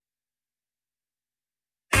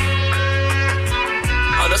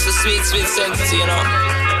That's a sweet, sweet sentence, you know.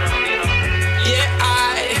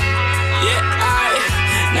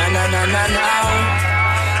 Now.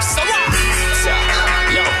 So what?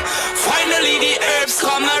 Yo, finally the herbs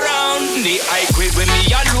come around. The high grade when me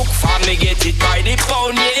a look for, me get it by the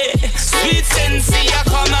pound, yeah. Sweet sensei a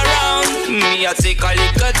come around. Me a take a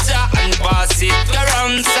little jar and pass it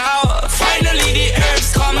around. So finally the herbs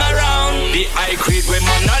come around. The high grade when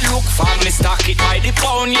man a look for, me stock it by the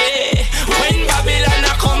pound, yeah. When Babylon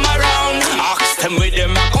a come around, ask them where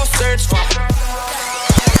them a go search for.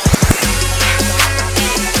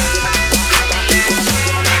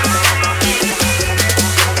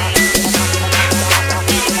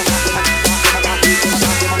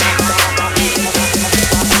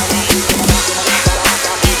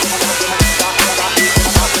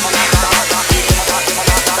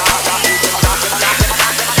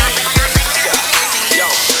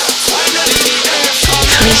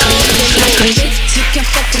 You can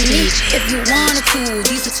fuck with me if you wanted to.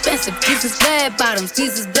 These expensive, these is red bottoms,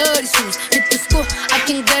 these is dirty shoes. Hit the school, I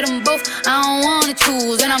can get them both, I don't wanna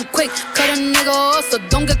choose. And I'm quick, cut a nigga off, so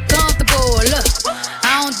don't get comfortable. Look,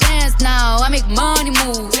 I don't dance now, I make money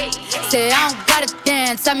move. Say I don't gotta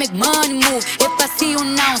dance, I make money move. If I see you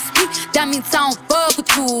now speak, that means I don't fuck with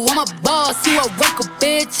you. I'm a boss, you a worker,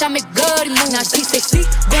 bitch, I make good moves. Now she say she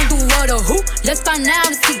gon' do what or who? Let's find out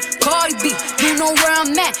and see. Cardi B, you know where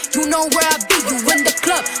I'm at, you know where I be. You in the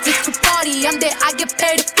club, just to party, I'm there, I get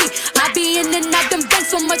paid a fee. I be in and out them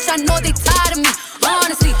banks so much, I know they tired of me.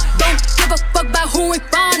 Honestly, don't give a fuck about who in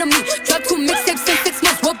front of me. Drop 2 mixtapes in 6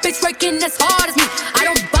 months, what bitch working as hard as me? I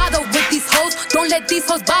don't bother with these hoes, don't let these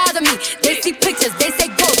hoes bother me. They see pictures, they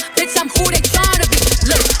say go, bitch, I'm who they tryna be.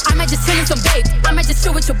 Look, I might just chill in some babe, I might just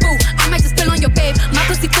chill with your boo, I might just spill on your babe. My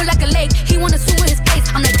pussy feel like a lake, he wanna swim with his face.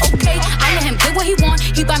 I'm like, okay, I let him get what he want.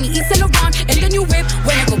 He buy me East and Laurent, and the new whip.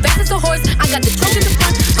 When I go back as a horse, I got the trunk in the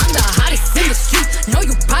front. I'm the hottest in the street, know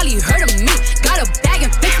you probably heard of me. Got a bag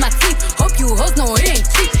and fix my teeth, hope you hoes know it ain't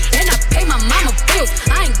cheap. And I pay my mama bills,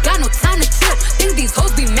 I ain't got no time to chill. Think these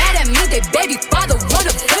hoes be mad at me, they baby father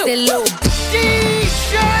wanna bill. Say little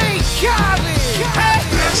DJ Khaled, hey,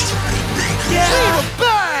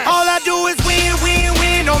 yeah. All I do is win, win,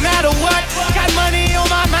 win, no matter what. Got money on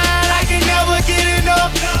my mind, I can never get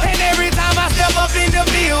enough. And every time I step up in the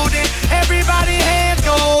building, everybody hands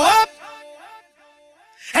go up.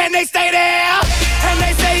 And they stay there, and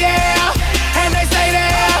they say yeah, and they stay there.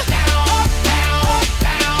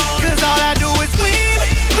 Cause all I do is win,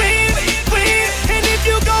 win, win. And if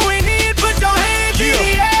you going in, put your hands in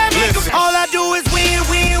the air. All I do is win,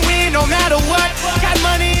 win, win, no matter what. Got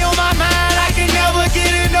money on my mind, I can never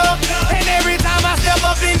get enough. And every time I step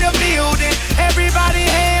up in the building, everybody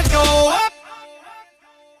hands go up.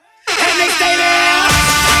 And they stay there.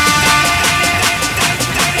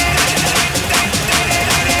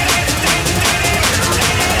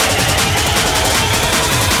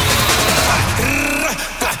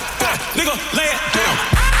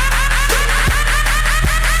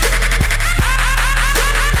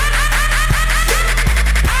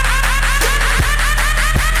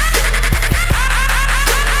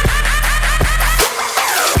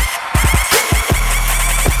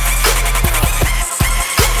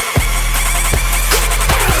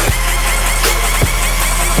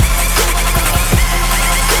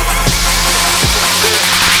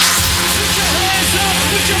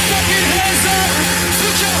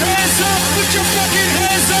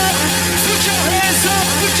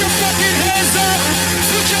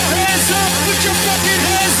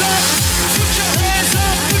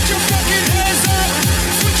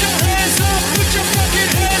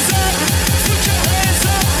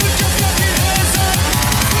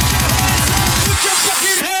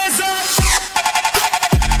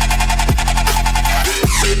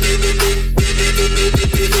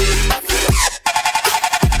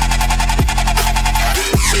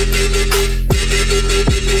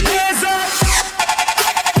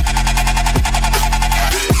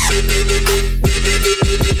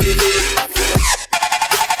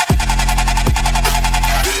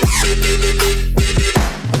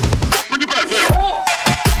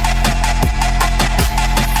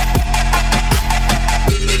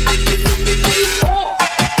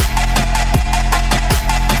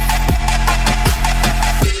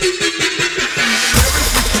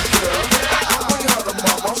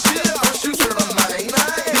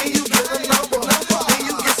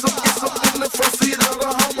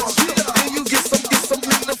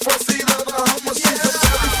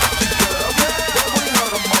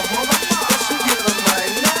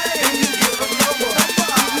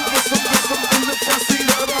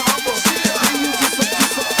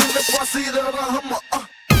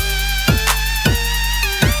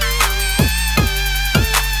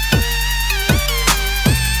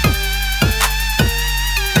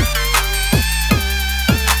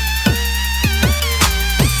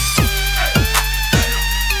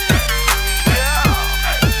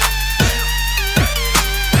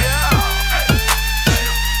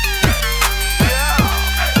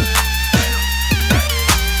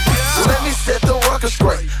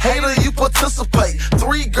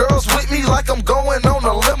 3 girls with me like I'm going on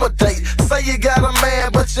a limo date. Say you got a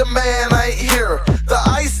man, but your man ain't here. The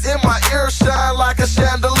ice in my ear shine like a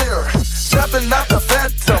chandelier. Stepping out the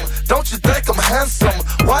phantom, don't you think I'm handsome?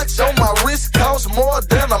 Watch on my wrist costs more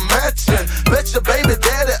than a mansion. Bet your baby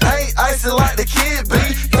daddy ain't icy like the kid be.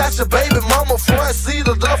 Got your baby mama front seat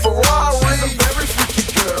of the Ferrari. She's a very freaky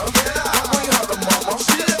girl. I bring her to mama.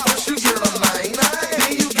 First you get a name,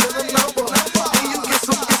 then you get a number, then you get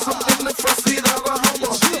some in the front seat of the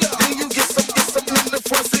Hummer. Then you get some in the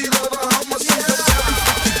front seat of the Hummer. She's a very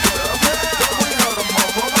freaky girl. I bring her to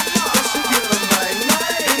mama. First you get a name,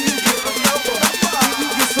 then you get a number, then you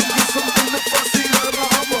get some in the front seat of the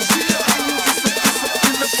Hummer. Then you get some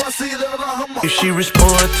in the front seat of the Hummer. If she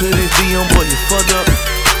respond to this DM, boy, you fucked up.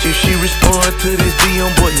 If she respond to this DM,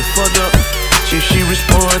 boy, you fucked up. If she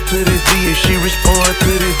respond to this D, if she respond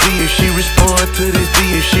to this D, if she respond to this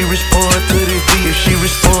D, if she respond to this D, if she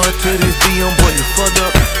respond to this DM, boy, you fucked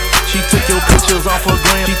up. She took your pictures off her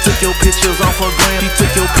gram. She took your pictures off her gram. She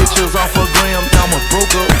took your pictures off her gram. Now I'm a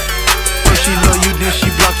broke up. First she love you, then she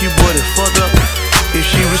block you, boy, that fucked up. If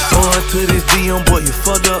she respond to this DM, boy, you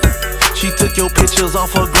fucked up. She took your pictures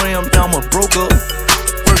off her gram. Now I'm a broke up.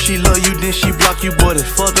 First she love you, then she block you, boy, that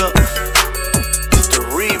fucked up. It's the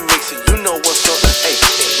remix, and you know what's up. Hey,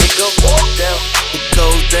 it go down. It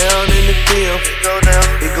goes down in the DM. It go down.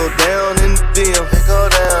 It go down in the DM. It go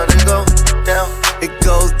down. It go down. It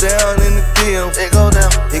goes down in the DM. It go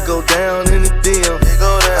down. It go down in the DM. It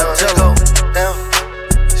go down. I tell her down.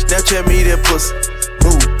 Snapchat me that pussy.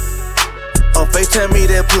 Move. Or FaceTime me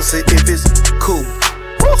that pussy if it's cool.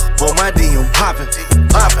 Boy, my DM poppin'.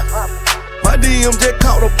 My DM just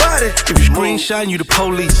caught a body. If you screenshot, you the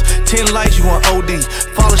police. 10 likes, you on OD.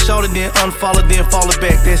 Follow short and then unfollow, then follow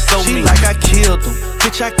back. That's so me. Like I killed him.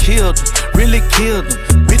 Bitch, I killed him. Really killed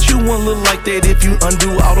him. Bitch, you wouldn't look like that if you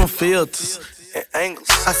undo all them filters and angles.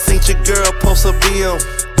 I seen your girl post a BM,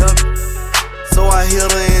 so I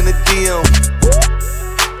hit her in the DM.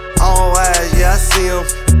 All eyes, yeah, I see him.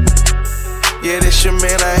 Yeah, this your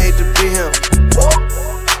man, I hate to be him.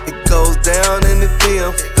 It goes down in the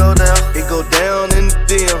DM. It go down. It go down in the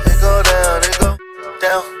DM. It go down. It go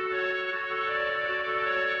down.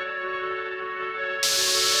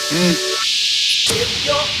 If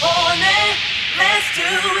you're horny, let's do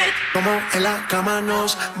it. Como en la cama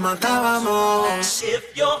nos matábamos.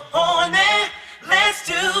 If you're horny, let's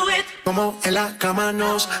do it. Como en la cama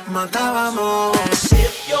nos matábamos.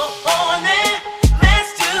 If you're horny,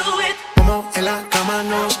 let's do it. Como en la cama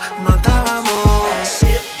nos matábamos.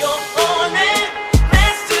 If you're horny,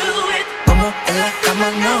 let's do it. Como en la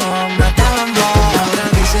cama nos matábamos. Ahora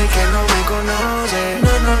dice que no me conoce.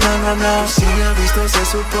 No. Si me ha visto se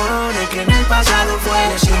supone que en el pasado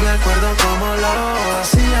fue. Si me acuerdo cómo lo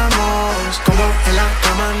hacíamos. Como en la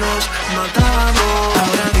cama nos matábamos.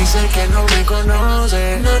 Ahora dice que no me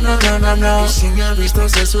conoce. No. Si me ha visto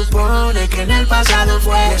se supone que en el pasado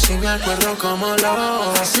fue. Si me acuerdo cómo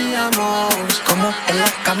lo hacíamos. Como en la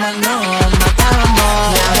cama nos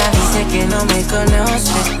matábamos. Y ahora dice que no me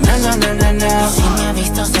conoce. No. Si me ha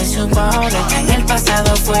visto se supone que en el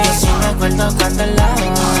pasado fue. Si me acuerdo cuando lo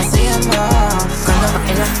hacíamos. Cuando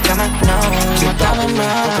en la cama nos matábamos.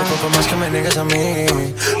 Por más que me niegues a mí,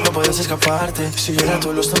 no puedes escaparte. Si yo era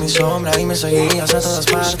tu luz, tú mi sombra y me seguías a todas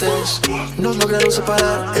partes. Nos lograron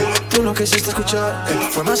separar, tú no quisiste escuchar.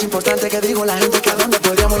 Fue más importante que digo la gente que a dónde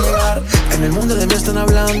podríamos llegar. En el mundo de mí están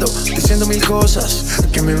hablando, diciendo mil cosas.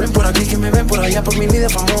 Que me ven por aquí, que me ven por allá, por mi vida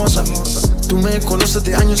famosa. Tú me conoces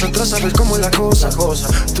de años atrás, sabes cómo es la cosa.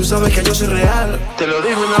 Tú sabes que yo soy real, te lo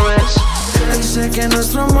digo una vez. Dice que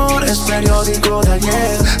nuestro amor es periódico de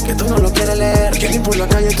ayer, que tú no lo quieres leer, que ni por la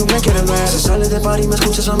calle tú me quieres ver. Si sales de par y me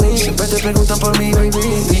escuchas a mí, siempre te preguntan por mí, baby.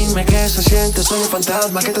 Dime qué se siente, soy un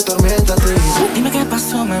fantasma que te atormenta a ti. Dime qué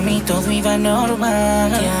pasó, mami, todo iba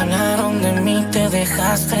normal. Que hablaron de mí, te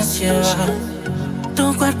dejaste llevar.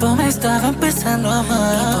 Tu cuerpo me estaba empezando a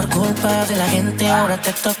amar. Y por culpa de la gente ahora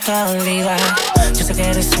te toca olvidar. Yo sé que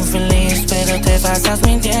eres infeliz, pero te pasas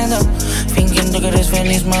mintiendo. Fingiendo que eres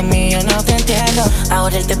feliz, mami, yo no te entiendo.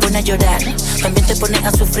 Ahora él te pone a llorar, también te pone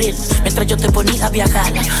a sufrir. Mientras yo te ponía a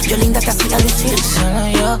viajar, yo linda te hacía lucir. Solo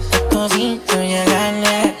yo he podido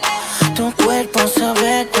llegarle. Tu cuerpo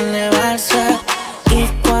sabe elevarse. Y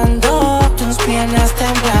cuando tus piernas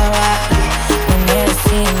temblaban, no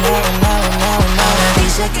merecí nada.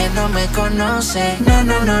 Dice que no me conoce.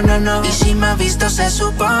 No. Y si me ha visto se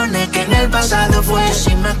supone que en el pasado fue. Yo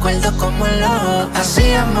sí me acuerdo cómo lo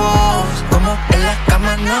hacíamos. Como en la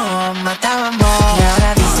cama nos matábamos. Y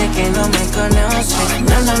ahora dice que no me conoce.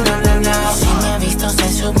 No. Si me ha visto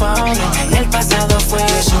se supone que en el